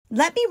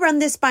Let me run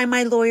this by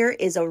my lawyer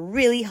is a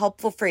really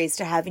helpful phrase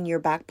to have in your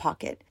back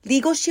pocket.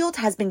 Legal Shield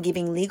has been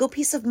giving legal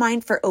peace of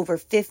mind for over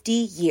 50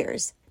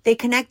 years. They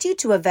connect you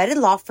to a vetted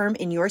law firm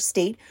in your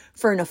state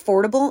for an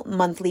affordable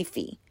monthly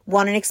fee.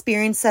 Want an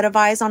experienced set of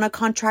eyes on a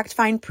contract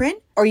fine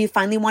print? Or you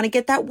finally want to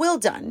get that will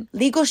done?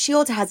 Legal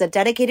Shield has a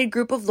dedicated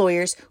group of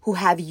lawyers who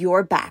have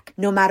your back,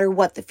 no matter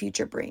what the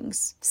future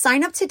brings.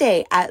 Sign up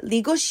today at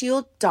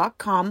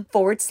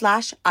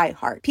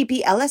LegalShield.com/iHeart.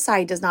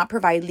 PPLSI does not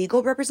provide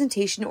legal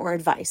representation or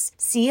advice.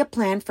 See a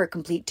plan for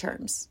complete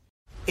terms.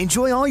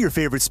 Enjoy all your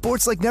favorite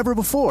sports like never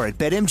before at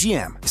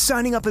BetMGM.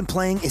 Signing up and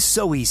playing is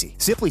so easy.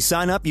 Simply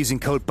sign up using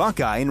code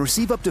Buckeye and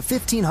receive up to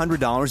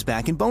 $1,500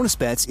 back in bonus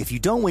bets if you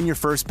don't win your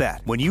first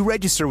bet. When you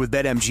register with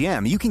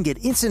BetMGM, you can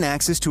get instant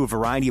access to a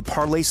variety of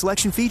parlay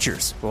selection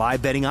features,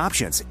 live betting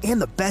options,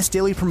 and the best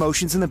daily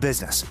promotions in the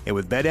business. And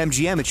with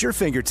BetMGM at your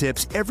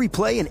fingertips, every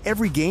play and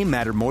every game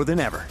matter more than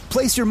ever.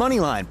 Place your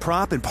moneyline,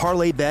 prop, and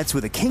parlay bets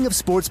with the king of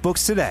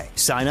sportsbooks today.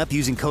 Sign up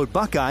using code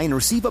Buckeye and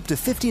receive up to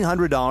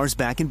 $1,500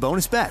 back in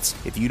bonus bets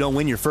if you don't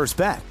win your first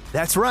bet.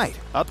 That's right,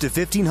 up to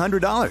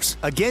 $1,500.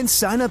 Again,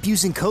 sign up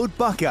using code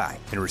Buckeye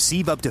and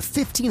receive up to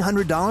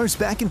 $1,500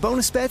 back in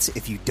bonus bets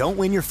if you don't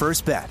win your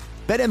first bet.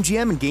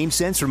 BetMGM and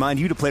GameSense remind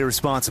you to play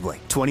responsibly.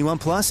 21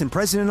 plus and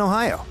present in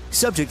Ohio.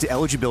 Subject to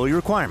eligibility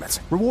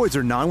requirements. Rewards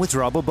are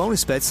non-withdrawable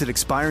bonus bets that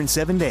expire in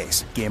 7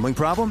 days. Gambling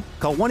problem?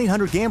 Call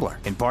 1-800-GAMBLER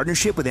in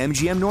partnership with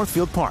MGM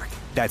Northfield Park.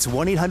 That's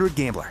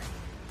 1-800-GAMBLER.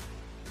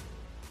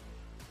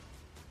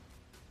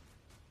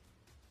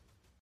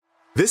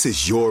 This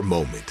is your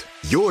moment,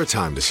 your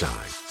time to shine,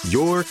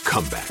 your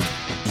comeback.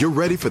 You're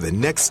ready for the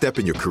next step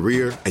in your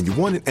career, and you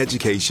want an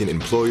education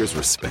employers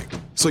respect.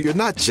 So you're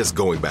not just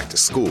going back to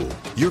school,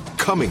 you're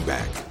coming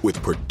back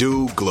with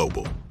Purdue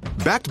Global.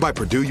 Backed by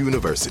Purdue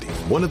University,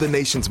 one of the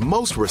nation's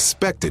most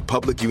respected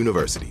public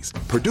universities,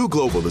 Purdue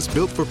Global is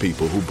built for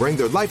people who bring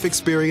their life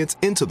experience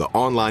into the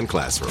online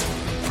classroom.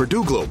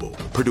 Purdue Global,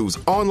 Purdue's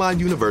online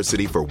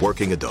university for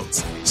working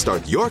adults.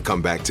 Start your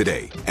comeback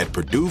today at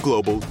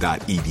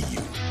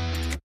purdueglobal.edu.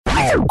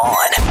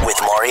 On with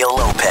Mario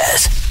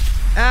Lopez.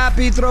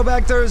 Happy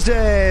Throwback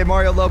Thursday.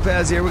 Mario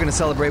Lopez here. We're going to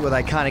celebrate with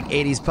iconic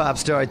 80s pop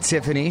star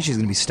Tiffany. She's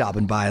going to be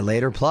stopping by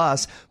later.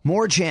 Plus,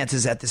 more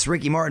chances at this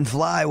Ricky Martin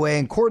flyaway.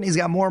 And Courtney's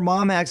got more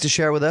mom hacks to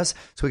share with us.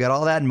 So we got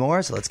all that and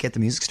more. So let's get the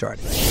music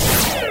started.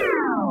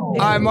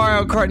 I'm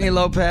Mario Courtney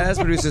Lopez,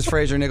 producers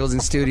Fraser Nichols in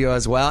studio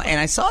as well. And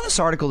I saw this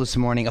article this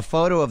morning, a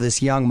photo of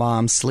this young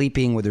mom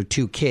sleeping with her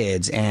 2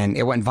 kids, and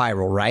it went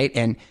viral, right?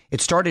 And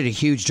it started a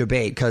huge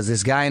debate because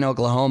this guy in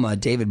Oklahoma,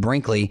 David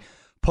Brinkley,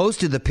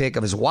 posted the pic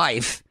of his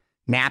wife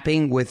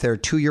napping with their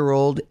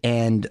 2-year-old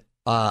and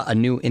a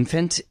new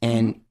infant,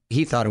 and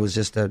he thought it was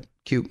just a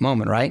cute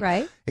moment, right?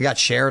 Right. It got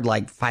shared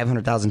like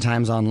 500,000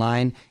 times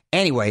online.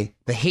 Anyway,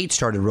 the hate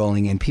started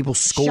rolling in, people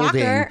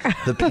scolding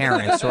the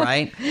parents,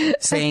 right?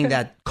 Saying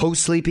that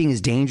co-sleeping is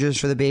dangerous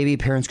for the baby.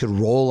 Parents could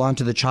roll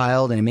onto the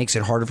child and it makes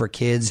it harder for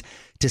kids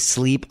to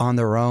sleep on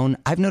their own.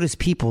 I've noticed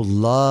people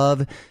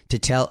love to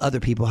tell other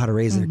people how to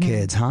raise their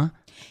kids, huh?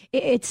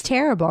 It's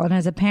terrible. And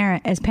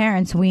as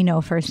parents, we know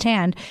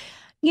firsthand.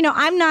 You know,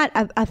 I'm not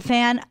a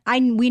fan.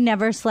 We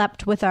never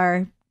slept with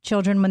our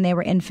children when they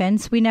were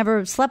infants. We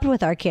never slept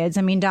with our kids.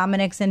 I mean,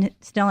 Dominic's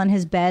still in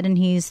his bed and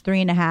he's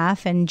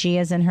 3.5, and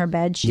Gia's in her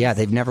bed.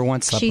 They've never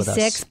once slept with us.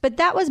 She's 6, but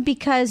that was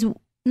because,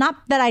 not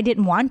that I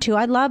didn't want to.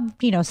 I love,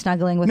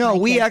 snuggling with my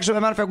kids. Actually, as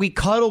a matter of fact, we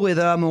cuddle with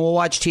them and we'll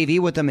watch TV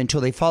with them until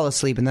they fall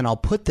asleep, and then I'll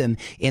put them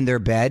in their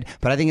bed.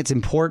 But I think it's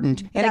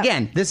important. And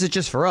again, this is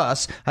just for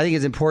us. I think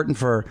it's important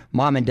for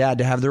mom and dad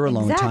to have their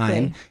alone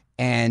time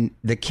and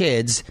the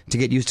kids to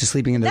get used to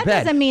sleeping in their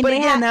bed. Doesn't mean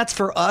that's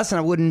for us, and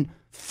I wouldn't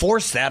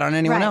force that on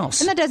anyone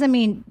else. And that doesn't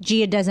mean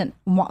Gia doesn't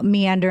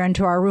meander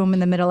into our room in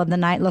the middle of the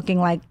night looking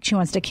like she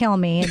wants to kill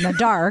me in the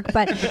dark.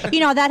 But,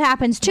 that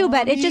happens too.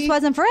 But it just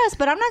wasn't for us.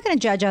 But I'm not going to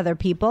judge other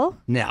people.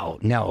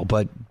 No.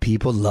 But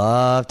people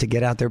love to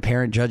get out their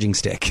parent judging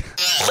stick.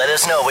 Let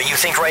us know what you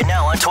think right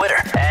now on Twitter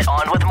at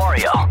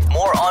 @OnWithMario.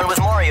 More On With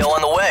Mario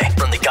on the way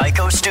from the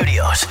Geico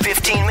Studios.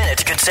 15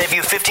 minutes could save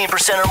you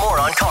 15% or more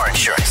on car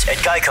insurance at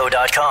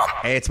Geico.com.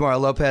 Hey, it's Mario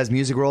Lopez.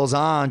 Music rolls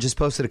on. Just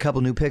posted a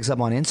couple new pics up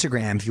on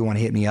Instagram if you want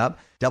to hit me up.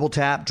 Double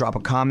tap, drop a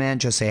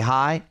comment, just say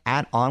hi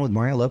at On With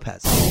Mario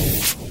Lopez.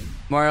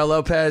 Mario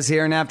Lopez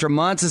here, and after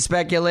months of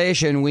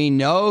speculation, we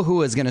know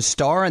who is going to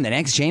star in the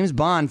next James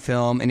Bond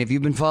film. And if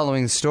you've been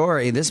following the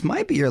story, this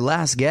might be your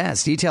last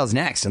guess. Details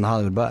next in the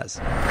Hollywood Buzz.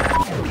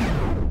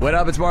 What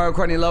up? It's Mario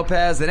Courtney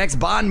Lopez. The next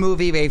Bond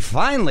movie, they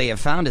finally have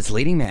found its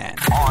leading man.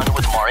 On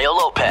with Mario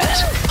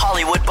Lopez,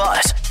 Hollywood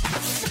Buzz.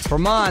 For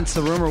months,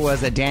 the rumor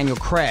was that Daniel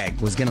Craig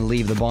was going to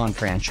leave the Bond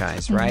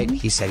franchise, right? Mm-hmm.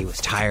 He said he was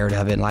tired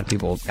of it. A lot of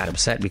people got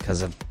upset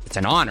because of it's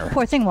an honor.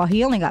 Poor thing. Well,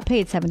 he only got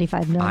paid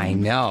 $75 million. I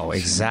know,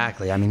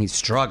 exactly. I mean, he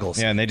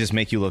struggles. Yeah, and they just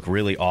make you look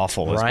really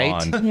awful as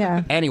Bond.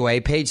 Yeah. Anyway,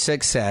 Page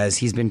 6 says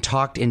he's been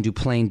talked into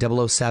playing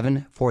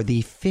 007 for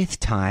the 5th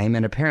time,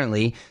 and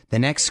apparently the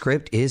next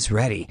script is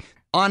ready.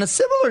 On a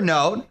similar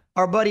note,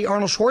 our buddy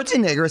Arnold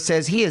Schwarzenegger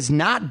says he is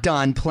not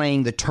done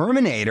playing the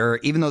Terminator,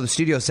 even though the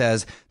studio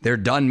says they're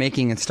done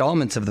making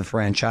installments of the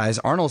franchise.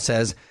 Arnold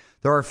says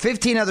there are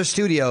 15 other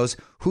studios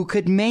who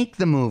could make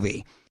the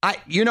movie. I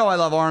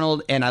love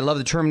Arnold and I love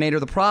the Terminator.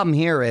 The problem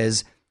here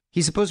is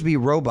he's supposed to be a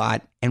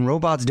robot, and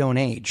robots don't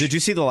age. Did you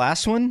see the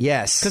last one?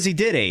 Yes. Because he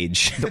did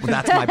age.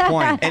 That's my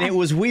point. And it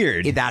was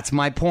weird. That's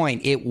my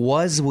point. It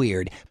was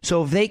weird.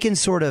 So if they can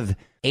sort of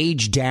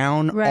age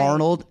down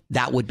Arnold,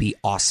 that would be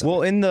awesome.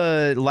 Well, in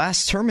the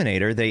last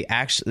Terminator, they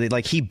actually,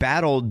 he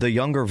battled the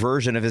younger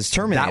version of his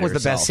Terminator. That was the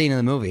best scene in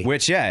the movie.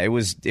 Which, it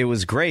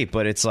was great,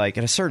 but it's at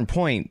a certain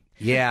point,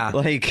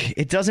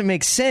 it doesn't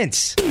make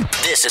sense.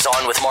 This is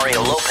On with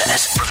Mario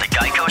Lopez from the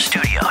Geico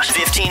Studios.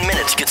 15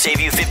 minutes could save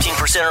you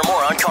 15% or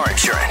more on car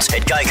insurance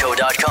at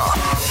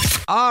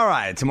geico.com. All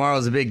right,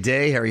 tomorrow's a big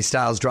day. Harry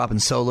Styles dropping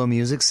solo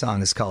music.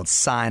 Song is called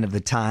Sign of the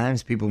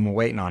Times. People have been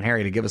waiting on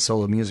Harry to give us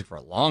solo music for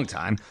a long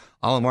time.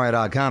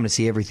 OnWithMario.com to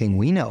see everything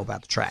we know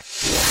about the track.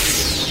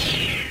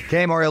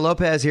 Okay, Mario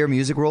Lopez here.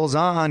 Music rolls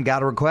on.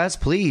 Got a request?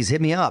 Please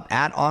hit me up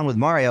at On With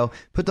Mario.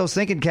 Put those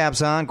thinking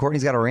caps on.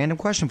 Courtney's got a random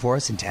question for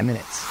us in 10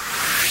 minutes.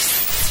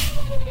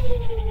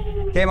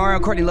 Okay, Mario,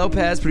 Courtney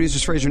Lopez,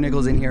 producers Fraser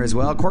Nichols in here as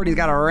well. Courtney's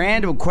got a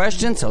random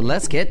question, so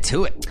let's get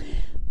to it.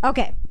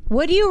 Okay.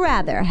 Would you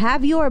rather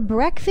have your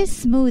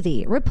breakfast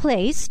smoothie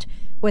replaced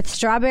with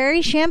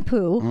strawberry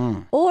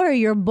shampoo or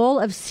your bowl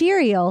of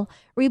cereal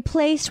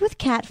replaced with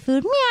cat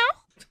food? Meow.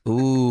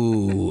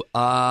 Ooh.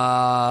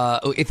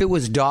 If it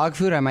was dog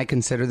food, I might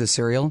consider the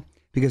cereal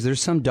because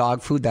there's some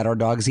dog food that our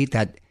dogs eat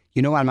that,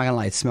 you know what, I'm not going to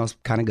lie, it smells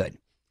kind of good.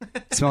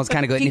 It smells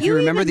kind of good. Do and if you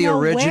remember the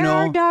original,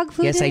 where our dog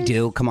food yes, is? I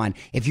do. Come on.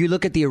 If you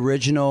look at the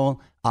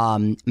original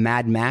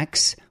Mad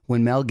Max,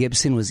 when Mel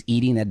Gibson was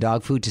eating that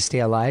dog food to stay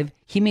alive,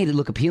 he made it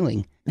look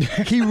appealing.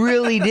 He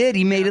really did.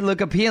 He made it look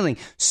appealing.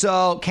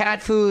 So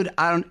cat food,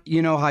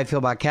 you know how I feel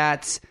about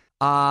cats.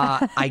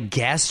 I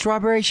guess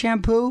strawberry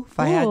shampoo if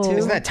I had to.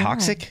 Isn't that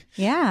toxic?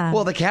 Yeah.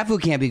 Well, the cat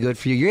food can't be good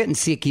for you. You're getting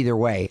sick either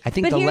way. I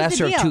think the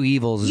lesser of two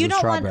evils is the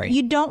strawberry.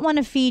 You don't want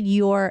to feed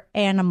your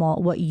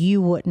animal what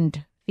you wouldn't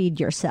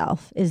feed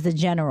yourself is the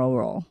general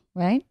rule,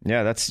 right?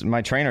 Yeah, that's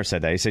my trainer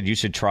said that. He said you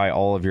should try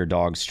all of your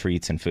dog's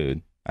treats and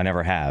food. I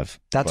never have.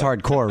 That's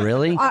hardcore,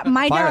 really?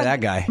 My Fire dog,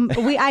 that guy.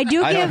 I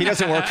do. He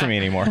doesn't work for me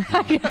anymore.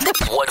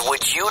 What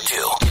would you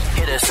do?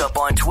 Hit us up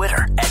on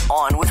Twitter at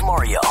On With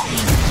Mario.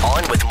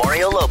 On with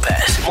Mario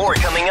Lopez. More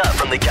coming up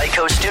from the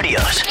Geico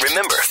Studios.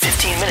 Remember,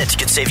 15 minutes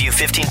could save you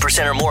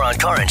 15% or more on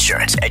car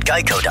insurance at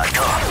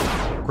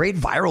geico.com. Great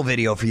viral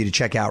video for you to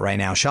check out right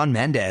now. Shawn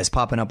Mendes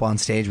popping up on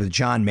stage with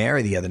John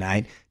Mayer the other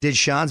night. Did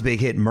Shawn's big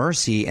hit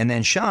Mercy, and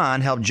then Shawn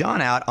helped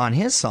John out on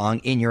his song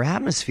In Your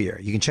Atmosphere.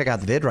 You can check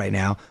out the vid right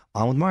now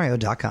on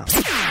onwithmario.com.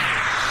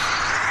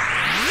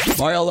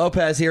 Mario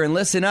Lopez here, and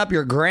listen up,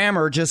 your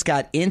grammar just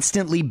got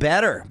instantly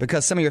better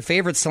because some of your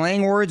favorite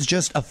slang words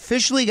just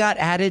officially got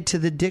added to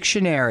the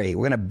dictionary.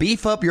 We're going to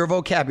beef up your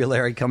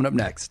vocabulary coming up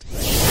next.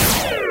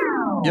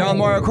 You're on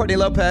Mario, Courtney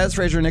Lopez,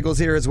 Fraser Nichols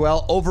here as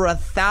well. Over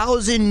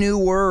 1,000 new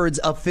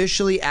words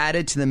officially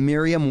added to the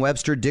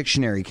Merriam-Webster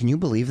dictionary. Can you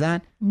believe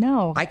that?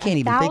 No. I can't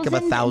even think of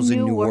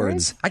 1,000 new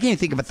words. I can't even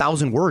think of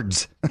 1,000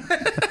 words,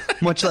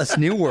 much less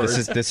new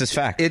words. This is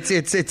fact.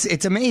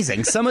 It's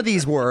amazing. Some of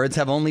these words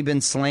have only been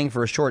slang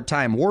for a short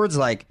time. Words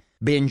like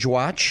binge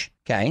watch,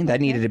 okay,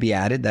 that needed to be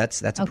added. That's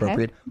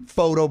appropriate.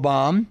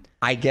 Photobomb,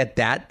 I get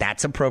that.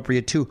 That's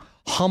appropriate too.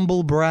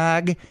 Humble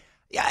brag.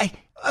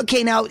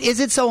 Okay, now, is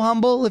it so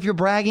humble if you're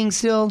bragging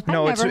still?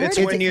 No, it's when I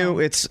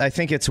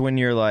think it's when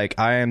you're like,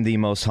 I am the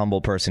most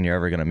humble person you're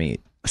ever going to meet.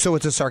 So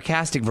it's a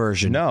sarcastic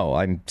version. No,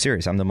 I'm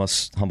serious. I'm the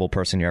most humble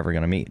person you're ever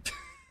going to meet.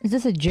 Is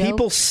this a joke?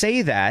 People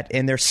say that,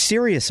 and they're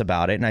serious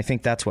about it, and I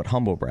think that's what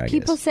humble brag is.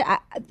 People say,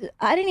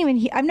 I didn't even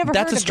hear, I've never heard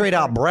of it. That's a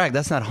straight-out brag.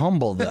 That's not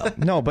humble, though.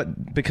 No,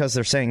 but because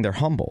they're saying they're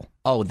humble.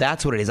 Oh,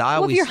 that's what it is.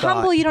 If you're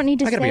humble, you don't need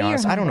to say I gotta be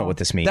honest, you're I don't know humble. what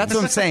this means. That's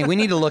what I'm saying. We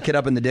need to look it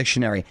up in the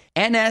dictionary.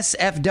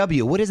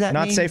 NSFW. What does that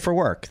mean? Not safe for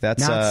work.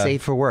 That's not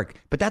safe for work.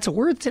 But that's a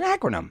word. It's an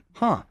acronym.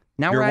 Huh.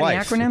 Now your we're adding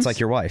wife. acronyms? It's like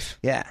your wife.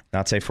 Yeah.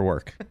 Not safe for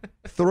work.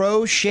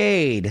 Throw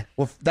shade.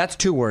 Well, that's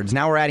two words.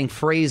 Now we're adding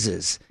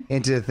phrases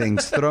into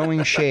things.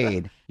 Throwing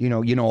shade. You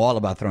know all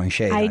about throwing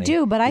shade. I honey.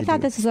 do, but I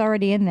thought this was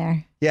already in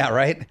there. Yeah,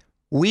 right?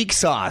 Weak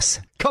sauce.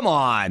 Come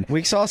on.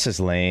 Weak sauce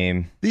is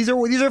lame. These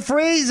are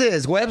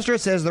phrases. Webster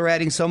says they're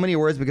adding so many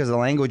words because the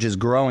language is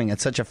growing at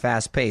such a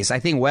fast pace. I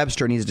think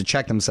Webster needs to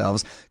check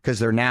themselves because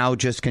they're now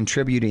just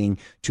contributing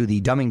to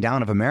the dumbing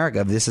down of America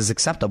if this is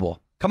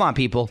acceptable. Come on,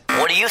 people.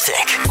 What do you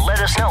think? Let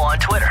us know on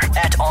Twitter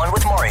at On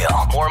With Mario.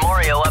 More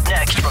Mario up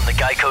next from the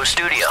Geico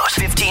Studios.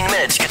 15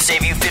 minutes could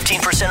save you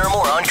 15% or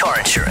more on car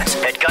insurance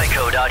at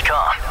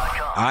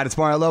geico.com. All right, it's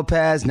Mario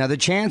Lopez. Another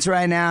chance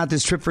right now at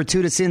this trip for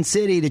two to Sin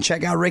City to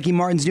check out Ricky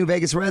Martin's new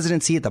Vegas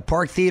residency at the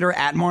Park Theater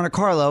at Monte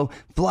Carlo.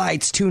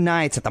 Flights, 2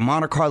 nights at the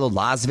Monte Carlo,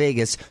 Las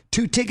Vegas,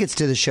 2 tickets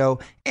to the show,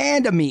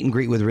 and a meet and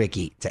greet with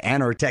Ricky. To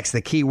enter, text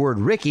the keyword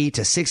Ricky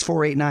to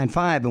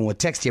 64895 and we'll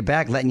text you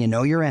back letting you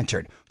know you're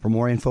entered. For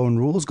more info and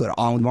rules, go to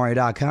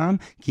onwithmario.com,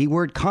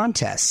 keyword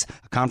contests.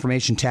 A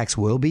confirmation text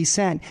will be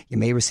sent. You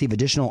may receive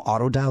additional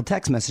auto-dial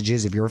text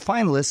messages if you're a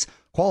finalist,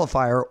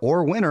 qualifier,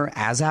 or winner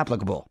as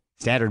applicable.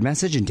 Standard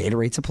message and data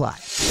rates apply.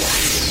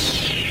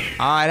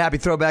 All right, happy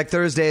Throwback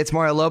Thursday. It's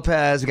Mario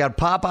Lopez. We got a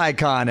pop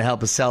icon to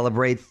help us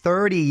celebrate.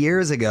 30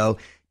 years ago,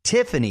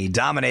 Tiffany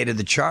dominated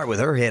the chart with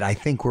her hit, I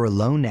Think We're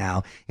Alone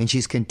Now, and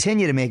she's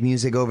continued to make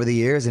music over the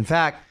years. In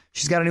fact,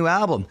 she's got a new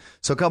album.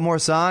 So a couple more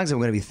songs, and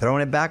we're going to be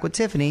throwing it back with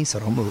Tiffany, so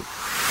don't move.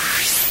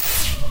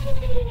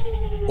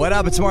 What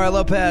up? It's Mario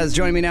Lopez.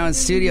 Joining me now in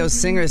studio,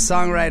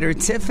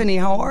 singer-songwriter Tiffany.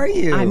 How are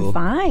you? I'm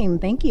fine.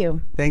 Thank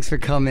you. Thanks for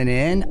coming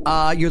in.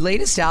 Your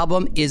latest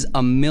album is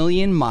A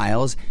Million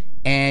Miles,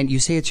 and you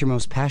say it's your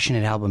most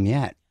passionate album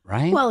yet,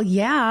 right? Well,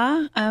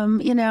 yeah.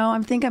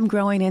 I think I'm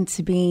growing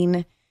into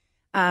being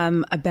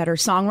a better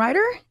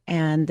songwriter,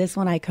 and this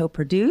one I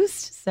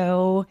co-produced.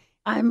 So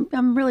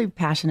I'm really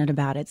passionate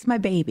about it. It's my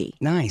baby.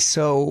 Nice.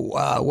 So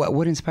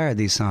what inspired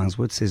these songs?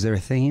 Is there a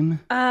theme?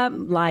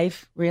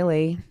 Life,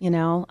 really.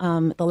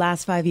 The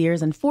last 5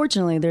 years,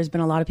 unfortunately, there's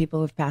been a lot of people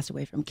who have passed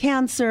away from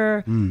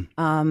cancer,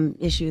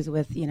 issues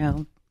with,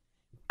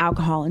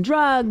 alcohol and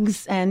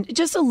drugs, and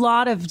just a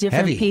lot of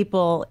different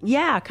people.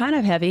 Yeah, kind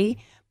of heavy.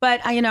 But,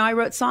 I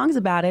wrote songs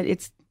about it.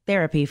 It's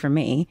therapy for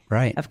me,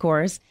 right? Of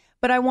course.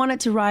 But I wanted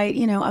to write,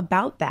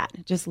 about that,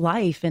 just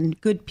life and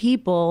good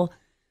people,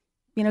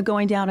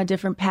 going down a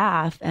different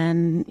path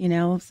and,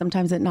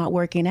 sometimes it not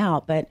working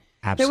out. But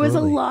There was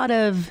a lot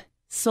of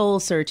soul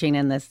searching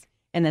in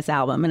this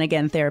album. And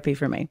again, therapy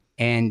for me.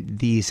 And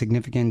the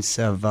significance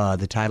of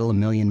the title, A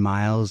Million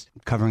Miles,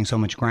 covering so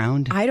much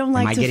ground? I don't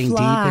like to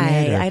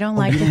fly. I don't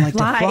like to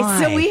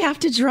fly. So we have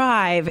to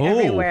drive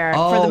everywhere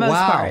for the most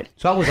part.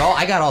 So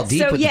I got all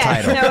deep with the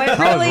title. No, it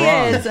really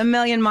is A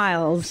Million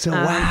Miles. So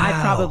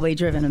I've probably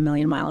driven 1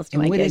 million miles to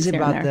my gigs. And what is it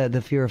about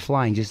the fear of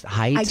flying? Just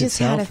heights I just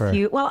itself? had a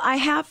few. Well, I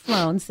have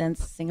flown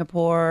since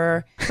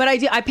Singapore, but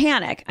I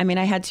panic. I mean,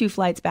 I had 2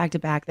 flights back to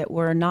back that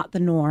were not the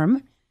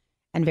norm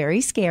and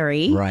very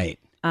scary. Right.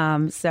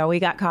 So we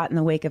got caught in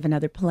the wake of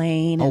another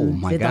plane. And oh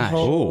my gosh!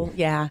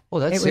 Yeah. Oh,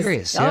 that's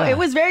serious. Oh, it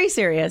was very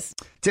serious.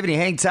 Tiffany,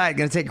 hang tight.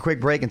 Going to take a quick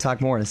break and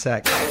talk more in a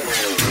sec.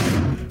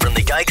 From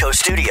the Geico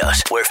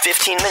Studios, where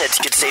 15 minutes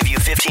could save you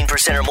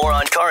 15% or more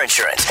on car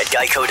insurance at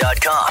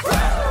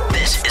geico.com.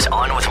 This is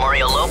On with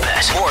Mario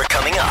Lopez. More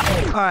coming up.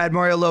 All right,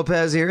 Mario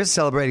Lopez here,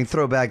 celebrating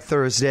Throwback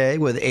Thursday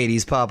with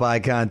 80s pop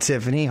icon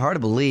Tiffany. Hard to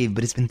believe,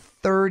 but it's been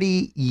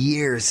 30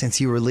 years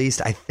since you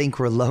released I Think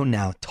We're Alone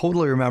Now.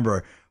 Totally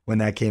remember when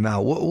that came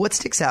out. What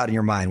sticks out in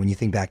your mind when you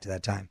think back to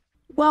that time?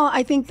 Well,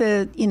 I think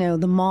the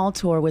mall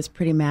tour was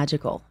pretty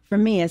magical for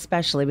me,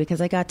 especially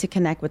because I got to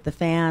connect with the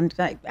fans.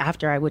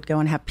 After I would go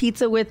and have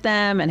pizza with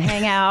them and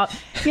hang out,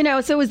 so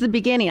it was the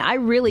beginning. I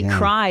really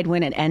cried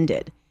when it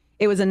ended.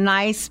 It was a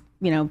nice,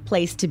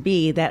 place to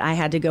be that I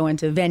had to go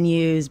into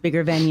venues,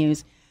 bigger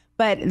venues.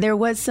 But there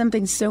was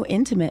something so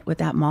intimate with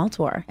that mall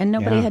tour, and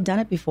nobody had done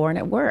it before, and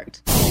it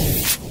worked.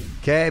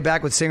 Okay,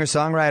 back with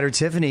singer-songwriter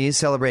Tiffany,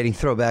 celebrating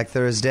Throwback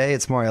Thursday.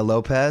 It's Mario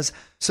Lopez.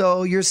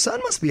 So your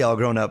son must be all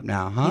grown up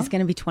now, huh? He's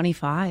going to be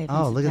 25.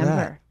 Oh, look at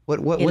that.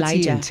 What's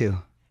he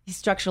into? He's a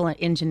structural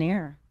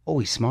engineer. Oh,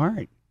 he's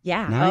smart.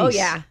 Yeah. Nice. Oh,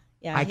 yeah.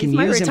 Yeah. I can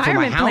use him for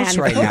my house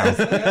right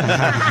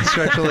now.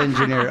 Structural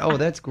engineer. Oh,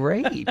 that's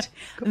great.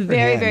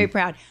 Very, very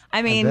proud.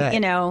 I mean,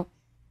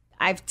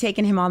 I've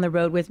taken him on the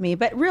road with me,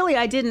 but really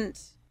I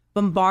didn't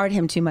bombard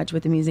him too much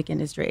with the music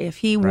industry. If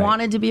he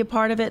wanted to be a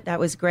part of it, that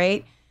was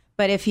great.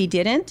 But if he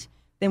didn't,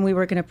 then we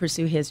were going to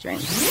pursue his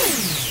dreams.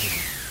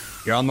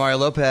 You're on Mario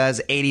Lopez.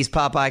 80s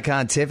pop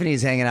icon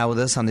Tiffany's hanging out with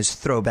us on this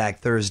Throwback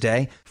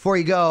Thursday. Before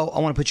you go, I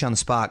want to put you on the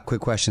spot. Quick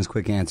questions,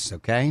 quick answers,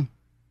 okay?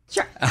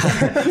 Sure.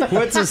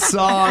 What's a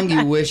song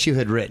you wish you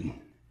had written?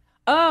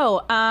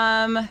 Oh,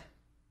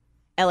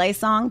 LA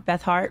song,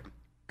 Beth Hart.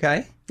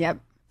 Okay. Yep.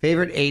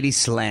 Favorite 80s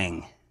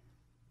slang?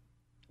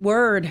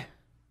 Word.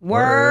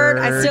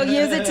 I still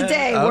use it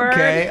today.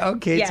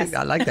 Okay. Yes.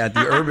 I like that.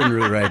 The urban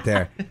route right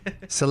there.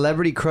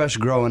 Celebrity crush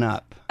growing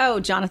up? Oh,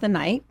 Jonathan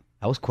Knight.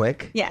 That was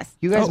quick. Yes.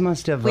 You guys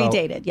must have... We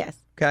dated, yes.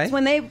 Okay. So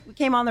when they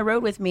came on the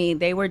road with me,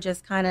 they were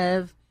just kind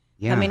of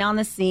coming on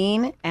the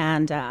scene,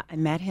 and I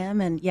met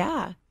him, and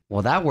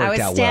Well, that worked out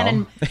well. I was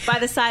standing by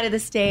the side of the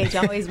stage,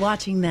 always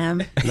watching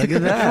them Look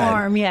at that.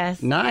 perform,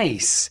 yes.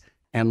 Nice.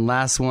 And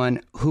last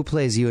one, who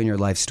plays you in your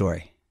life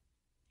story?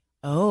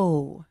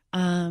 Oh.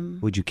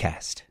 Who'd you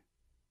cast?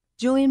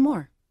 Julianne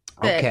Moore.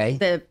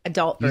 The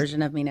adult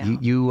version of me now.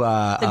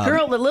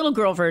 The little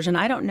girl version,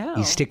 I don't know.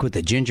 You stick with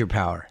the ginger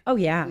power. Oh,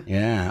 yeah.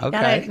 Yeah,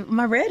 okay.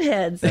 My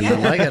redheads. I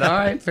like it. All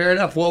right, fair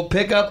enough. Well,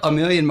 pick up A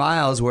Million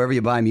Miles wherever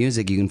you buy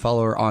music. You can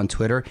follow her on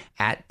Twitter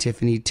at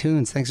Tiffany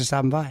Tunes. Thanks for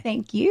stopping by.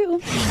 Thank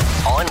you.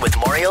 On with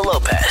Mario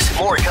Lopez.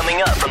 More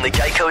coming up from the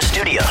Geico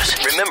Studios.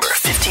 Remember,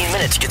 15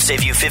 minutes could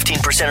save you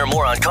 15% or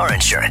more on car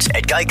insurance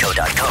at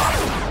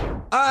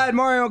geico.com. All right,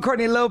 Mario and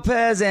Courtney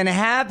Lopez, and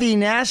happy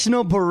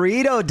National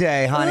Burrito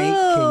Day, honey.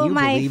 Ooh, Can you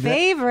my believe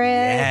favorite.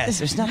 it? Yes,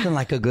 there's nothing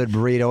like a good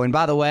burrito. And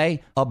by the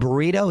way, a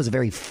burrito is a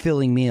very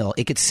filling meal.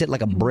 It could sit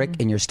like a brick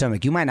in your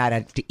stomach. You might not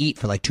have to eat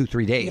for like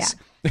 2-3 days.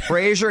 Yeah.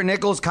 Fraser,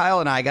 Nichols, Kyle,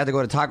 and I got to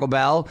go to Taco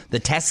Bell, the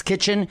test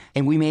kitchen,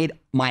 and we made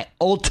my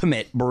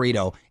ultimate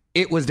burrito.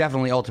 It was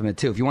definitely ultimate,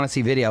 too. If you want to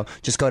see video,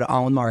 just go to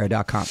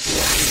onwithmario.com.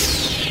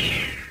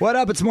 What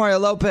up? It's Mario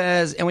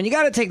Lopez. And when you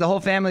got to take the whole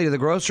family to the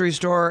grocery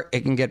store,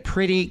 it can get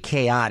pretty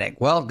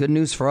chaotic. Well, good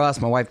news for us.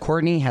 My wife,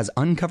 Courtney, has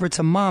uncovered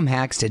some mom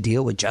hacks to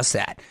deal with just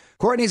that.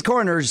 Courtney's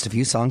Corner, just a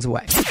few songs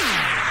away.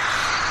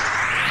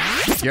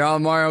 You're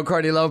on Mario,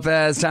 Courtney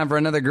Lopez. Time for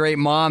another great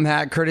mom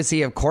hack,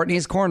 courtesy of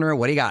Courtney's Corner.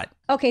 What do you got?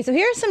 Okay, so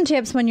here are some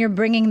tips when you're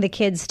bringing the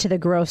kids to the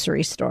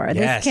grocery store.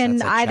 Yes, this can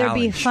that's a either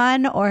be challenge.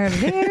 fun or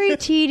very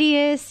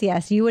tedious.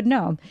 Yes, you would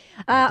know.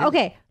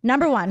 Okay,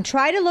 number 1,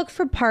 try to look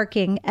for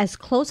parking as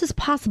close as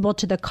possible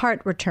to the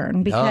cart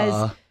return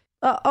because...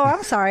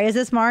 I'm sorry. Is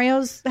this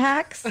Mario's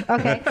hacks?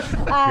 Okay.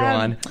 Go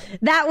on.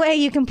 That way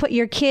you can put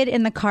your kid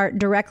in the cart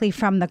directly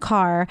from the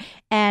car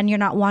and you're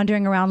not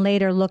wandering around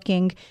later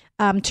looking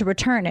to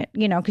return it,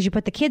 because you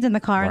put the kids in the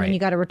car and then you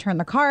got to return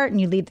the cart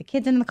and you leave the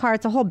kids in the car.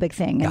 It's a whole big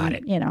thing. Got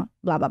it.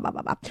 Blah, blah, blah,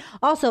 blah, blah.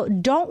 Also,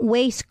 don't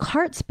waste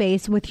cart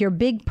space with your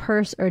big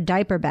purse or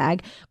diaper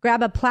bag.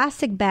 Grab a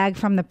plastic bag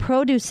from the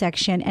produce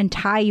section and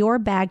tie your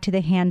bag to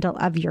the handle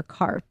of your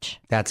cart.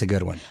 That's a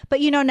good one.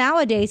 But,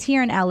 nowadays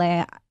here in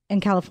LA,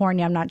 in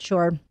California, I'm not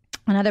sure,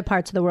 in other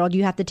parts of the world,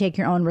 you have to take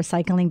your own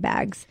recycling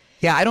bags.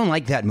 Yeah, I don't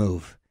like that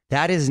move.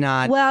 That is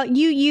not... Well,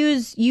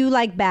 you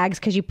like bags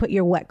because you put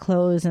your wet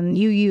clothes and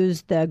you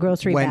use the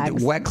grocery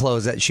bags. Wet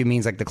clothes, that she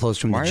means like the clothes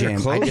from the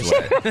gym.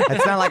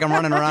 It's not like I'm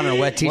running around in a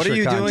wet t-shirt What are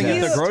you contest. doing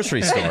at the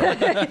grocery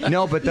store?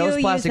 No, but those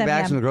plastic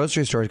bags from the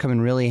grocery store come in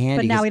really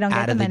handy. But now we don't get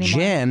out of them the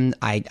anymore. gym,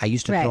 I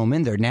used to throw them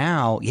in there.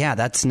 Now,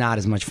 that's not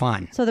as much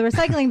fun. So the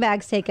recycling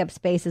bags take up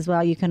space as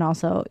well. You can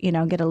also,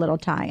 get a little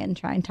tie and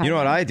try and tie. You know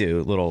them. what I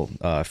do? Little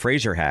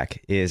Fraser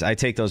hack is I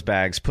take those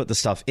bags, put the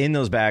stuff in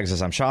those bags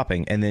as I'm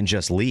shopping, and then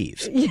just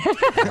leave.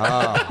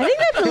 I think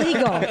that's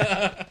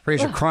illegal.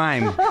 Fraser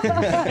crime.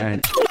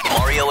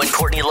 Mario and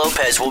Courtney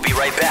Lopez will be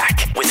right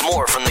back with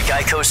more from the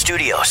Geico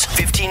Studios.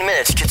 15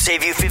 minutes could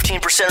save you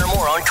 15% or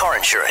more on car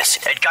insurance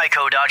at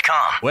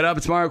geico.com. What up?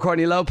 It's Mario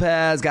Courtney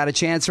Lopez. Got a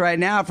chance right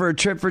now for a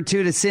trip for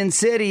 2 to Sin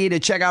City to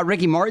check out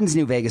Ricky Martin's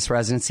new Vegas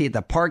residency at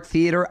the Park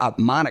Theater of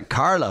Monte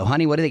Carlo.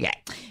 Honey, what do they get?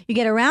 You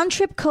get a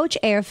round-trip coach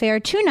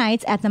airfare, 2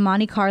 nights at the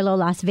Monte Carlo,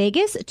 Las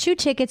Vegas, 2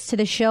 tickets to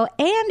the show,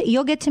 and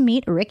you'll get to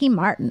meet Ricky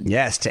Martin.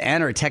 Yes, to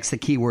enter, text the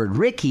keyword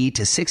Ricky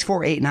to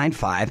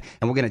 64895,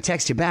 and we're going to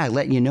text you back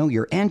letting you know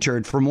you're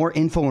entered. For more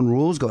info and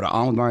rules, go to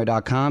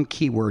onwithmario.com,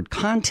 keyword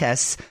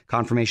contests.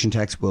 Confirmation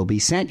text will be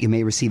sent. You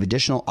may receive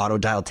additional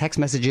auto-dial text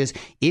messages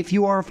if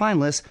you are a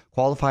finalist,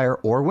 qualifier,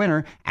 or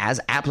winner,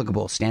 as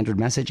applicable. Standard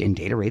message and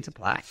data rates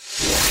apply.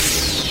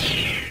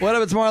 What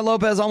up, it's Mario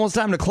Lopez. Almost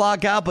time to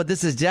clock out, but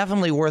this is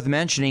definitely worth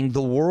mentioning.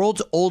 The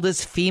world's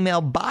oldest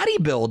female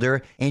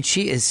bodybuilder, and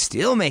she is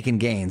still making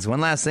gains. One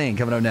last thing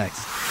coming up next.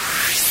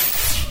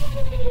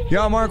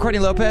 Yo, I'm Mario Courtney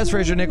Lopez.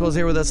 Fraser Nichols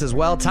here with us as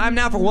well. Time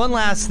now for one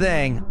last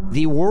thing.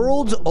 The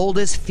world's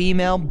oldest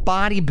female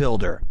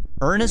bodybuilder,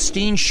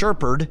 Ernestine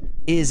Sherperd,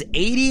 is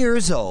 80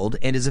 years old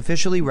and is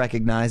officially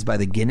recognized by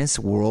the Guinness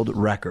World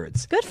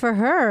Records. Good for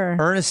her.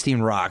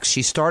 Ernestine rocks.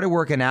 She started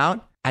working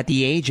out at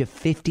the age of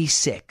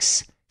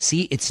 56.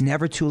 See, it's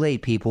never too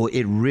late, people.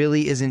 It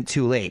really isn't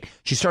too late.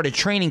 She started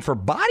training for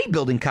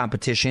bodybuilding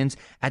competitions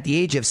at the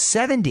age of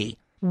 70.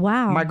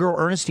 Wow. My girl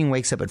Ernestine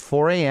wakes up at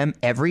 4 a.m.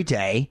 every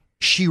day.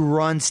 She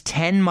runs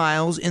 10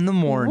 miles in the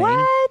morning.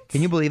 What?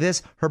 Can you believe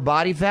this? Her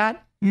body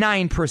fat,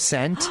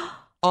 9%.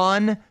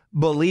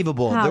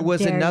 Unbelievable. How There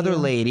was dare another you.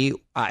 lady.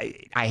 I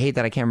hate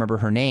that I can't remember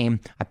her name.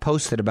 I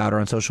posted about her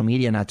on social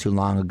media not too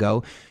long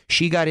ago.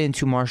 She got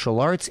into martial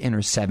arts in her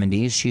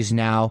 70s. She's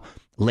now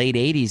late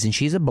 80s, and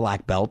she's a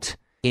black belt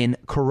in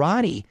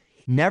karate.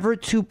 Never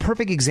two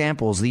perfect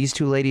examples. These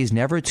two ladies,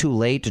 never too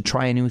late to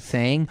try a new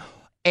thing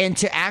and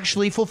to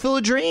actually fulfill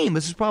a dream.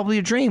 This is probably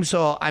a dream.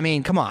 So, I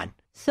mean, come on.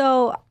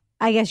 So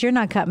I guess you're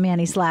not cutting me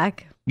any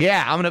slack.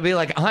 Yeah, I'm going to be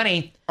like,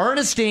 honey,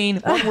 Ernestine,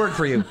 one word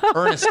for you,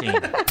 Ernestine.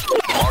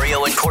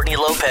 Mario and Courtney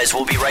Lopez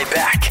will be right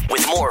back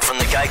with more from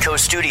the Geico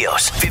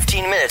Studios.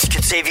 15 minutes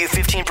could save you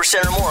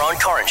 15% or more on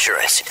car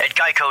insurance at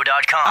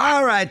geico.com.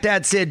 All right,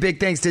 that's it. Big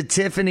thanks to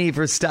Tiffany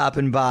for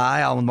stopping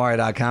by.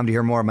 OnWithMario.com to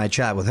hear more of my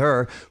chat with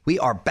her. We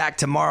are back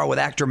tomorrow with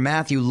actor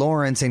Matthew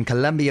Lawrence and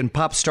Colombian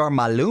pop star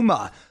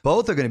Maluma.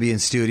 Both are going to be in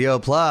studio,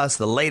 plus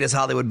the latest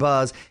Hollywood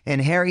buzz and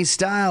Harry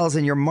Styles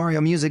in your Mario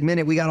Music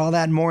Minute. We got all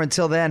that and more.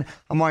 Until then,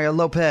 I'm Mario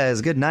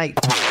Lopez. Good night.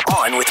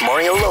 On with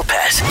Mario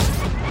Lopez.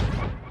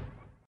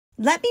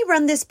 Let me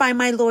run this by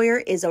my lawyer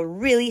is a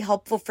really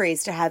helpful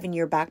phrase to have in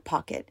your back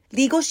pocket.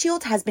 Legal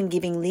Shield has been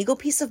giving legal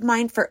peace of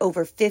mind for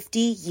over 50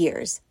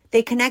 years.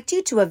 They connect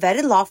you to a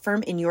vetted law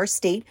firm in your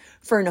state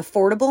for an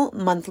affordable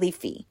monthly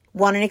fee.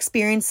 Want an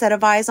experienced set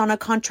of eyes on a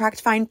contract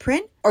fine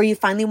print? Or you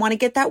finally want to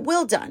get that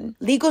will done?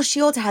 Legal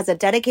Shield has a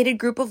dedicated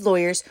group of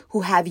lawyers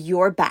who have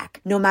your back,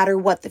 no matter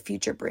what the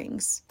future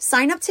brings.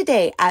 Sign up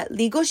today at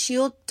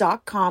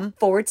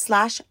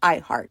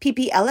LegalShield.com/iHeart.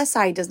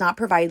 PPLSI does not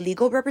provide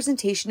legal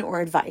representation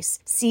or advice.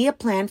 See a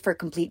plan for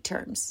complete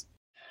terms.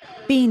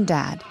 Bean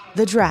Dad,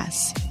 The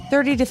Dress,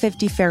 30 to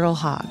 50 Feral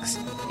Hogs.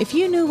 If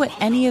you knew what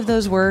any of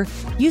those were,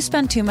 you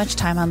spend too much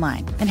time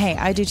online. And hey,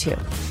 I do too.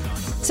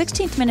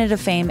 16th Minute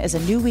of Fame is a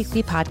new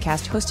weekly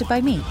podcast hosted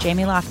by me,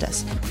 Jamie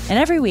Loftus. And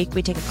every week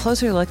we take a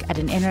closer look at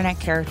an internet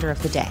character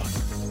of the day.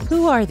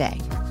 Who are they?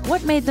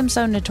 What made them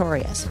so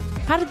notorious?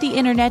 How did the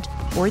internet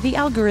or the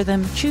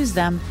algorithm choose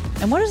them?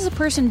 And what does a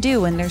person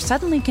do when they're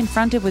suddenly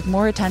confronted with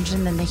more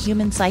attention than the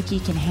human psyche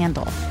can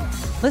handle?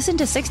 Listen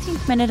to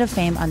 16th Minute of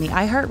Fame on the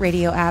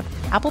iHeartRadio app,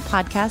 Apple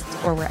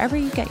Podcasts, or wherever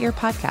you get your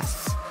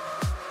podcasts.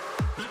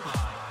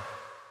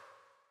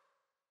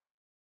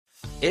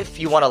 If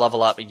you want to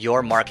level up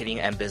your marketing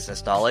and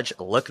business knowledge,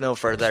 look no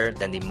further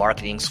than the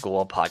Marketing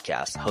School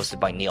podcast, hosted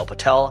by Neil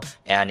Patel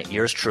and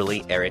yours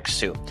truly, Eric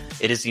Su.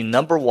 It is the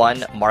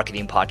 #1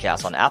 marketing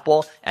podcast on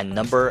Apple and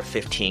number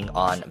 15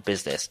 on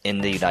business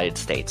in the United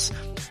States.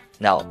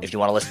 Now, if you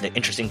want to listen to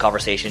interesting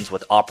conversations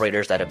with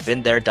operators that have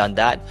been there, done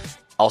that,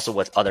 also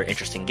with other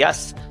interesting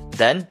guests,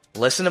 then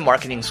listen to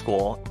Marketing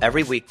School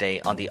every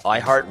weekday on the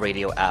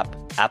iHeartRadio app,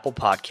 Apple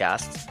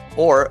Podcasts,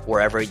 or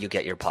wherever you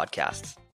get your podcasts.